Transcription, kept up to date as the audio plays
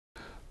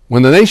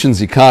When the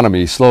nation's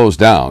economy slows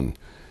down,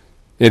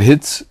 it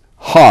hits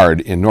hard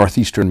in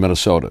northeastern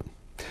Minnesota.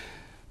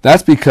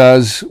 That's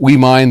because we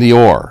mine the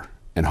ore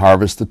and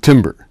harvest the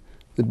timber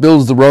that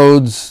builds the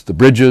roads, the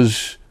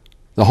bridges,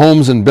 the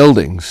homes and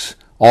buildings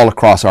all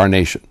across our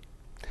nation.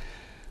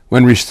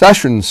 When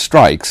recession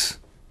strikes,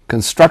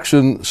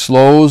 construction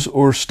slows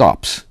or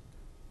stops.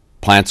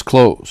 Plants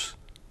close.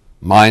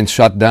 Mines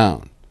shut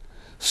down.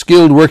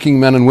 Skilled working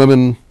men and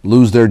women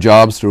lose their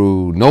jobs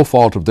through no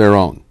fault of their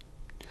own.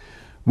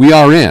 We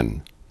are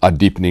in a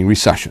deepening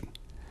recession.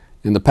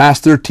 In the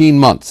past 13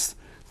 months,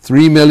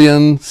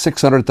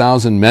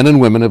 3,600,000 men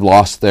and women have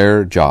lost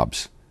their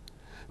jobs.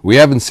 We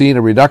haven't seen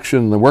a reduction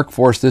in the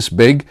workforce this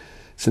big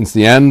since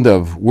the end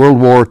of World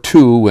War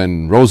II,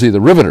 when Rosie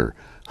the Riveter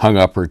hung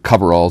up her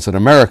coveralls and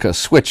America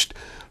switched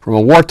from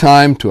a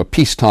wartime to a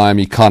peacetime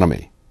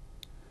economy.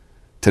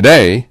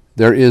 Today,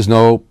 there is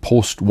no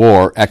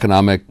post-war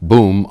economic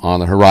boom on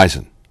the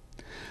horizon.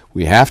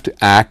 We have to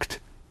act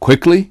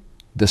quickly,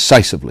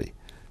 decisively,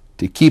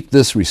 to keep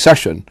this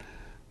recession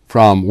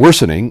from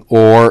worsening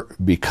or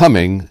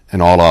becoming an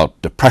all-out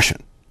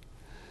depression.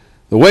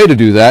 The way to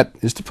do that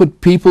is to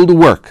put people to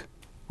work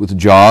with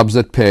jobs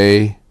that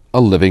pay a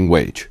living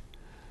wage.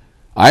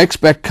 I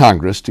expect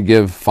Congress to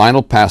give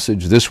final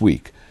passage this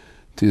week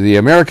to the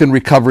American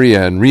Recovery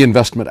and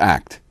Reinvestment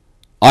Act.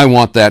 I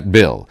want that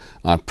bill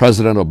on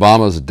President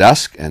Obama's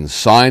desk and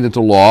signed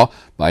into law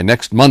by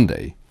next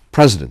Monday,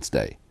 President's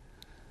Day.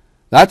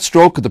 That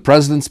stroke of the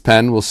President's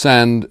pen will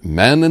send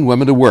men and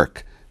women to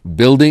work,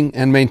 building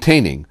and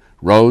maintaining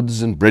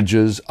roads and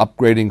bridges,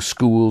 upgrading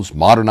schools,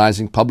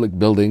 modernizing public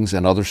buildings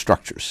and other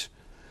structures.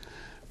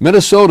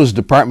 Minnesota's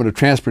Department of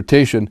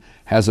Transportation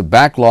has a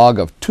backlog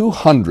of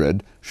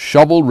 200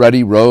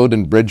 shovel-ready road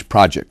and bridge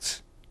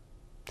projects.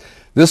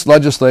 This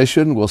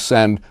legislation will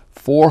send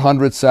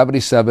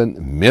 $477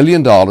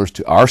 million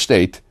to our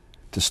state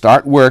to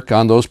start work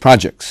on those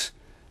projects,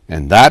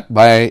 and that,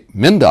 by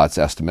MnDOT's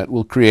estimate,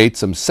 will create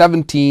some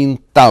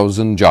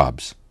 17,000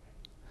 jobs.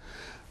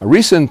 A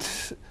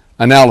recent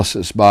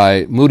analysis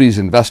by Moody's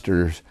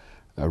Investors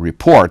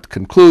report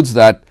concludes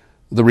that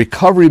the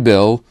recovery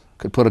bill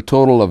could put a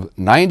total of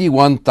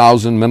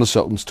 91,000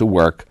 Minnesotans to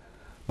work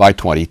by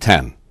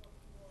 2010.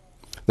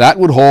 That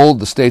would hold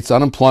the state's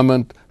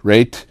unemployment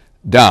rate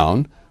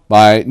down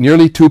by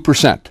nearly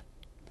 2%.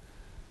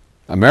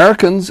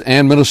 Americans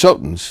and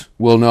Minnesotans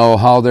will know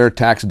how their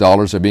tax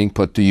dollars are being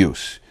put to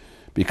use,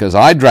 because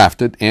I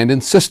drafted and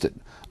insisted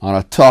on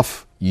a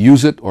tough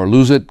use it or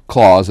lose it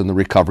clause in the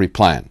recovery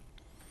plan.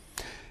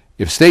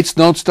 If states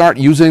don't start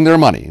using their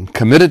money and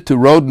commit it to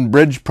road and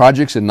bridge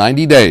projects in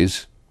 90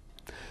 days,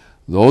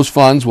 those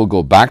funds will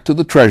go back to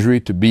the Treasury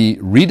to be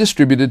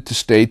redistributed to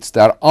states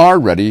that are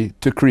ready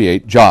to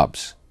create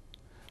jobs.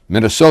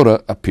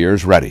 Minnesota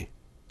appears ready.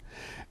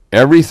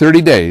 Every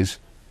 30 days,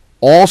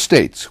 all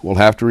states will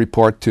have to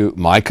report to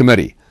my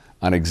committee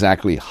on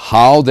exactly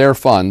how their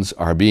funds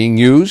are being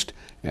used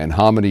and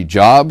how many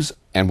jobs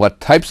and what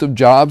types of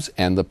jobs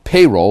and the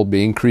payroll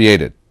being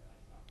created.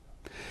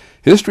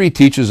 History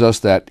teaches us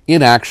that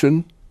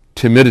inaction,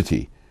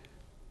 timidity,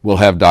 will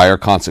have dire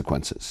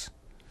consequences.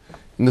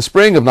 In the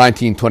spring of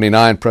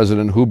 1929,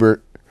 President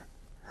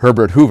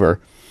Herbert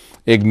Hoover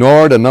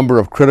ignored a number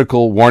of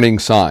critical warning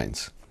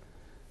signs.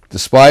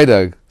 Despite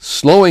a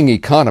slowing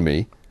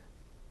economy,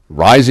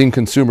 rising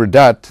consumer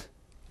debt,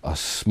 a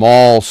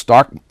small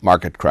stock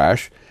market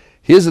crash,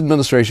 his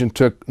administration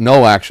took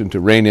no action to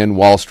rein in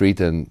Wall Street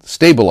and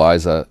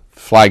stabilize a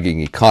flagging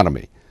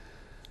economy.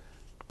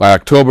 By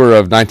October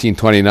of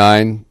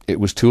 1929, it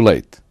was too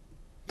late.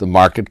 The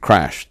market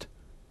crashed.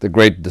 The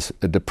Great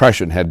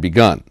Depression had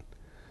begun.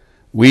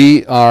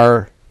 We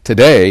are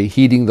today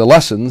heeding the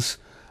lessons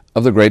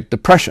of the Great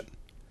Depression,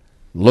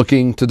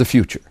 looking to the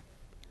future.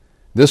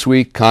 This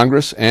week,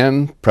 Congress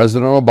and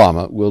President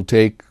Obama will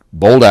take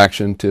bold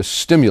action to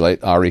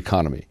stimulate our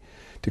economy,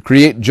 to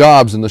create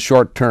jobs in the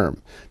short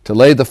term, to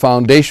lay the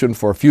foundation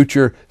for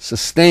future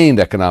sustained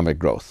economic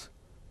growth.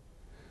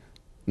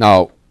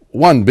 Now,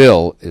 one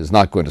bill is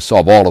not going to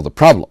solve all of the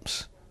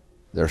problems.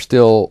 There are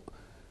still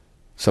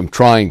some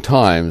trying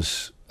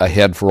times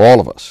ahead for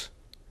all of us.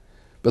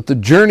 But the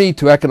journey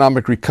to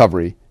economic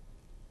recovery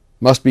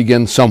must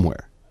begin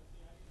somewhere.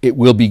 It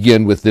will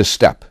begin with this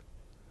step.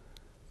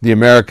 The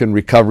American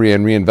Recovery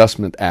and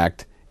Reinvestment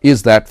Act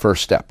is that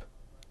first step.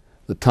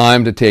 The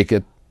time to take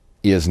it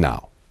is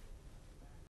now.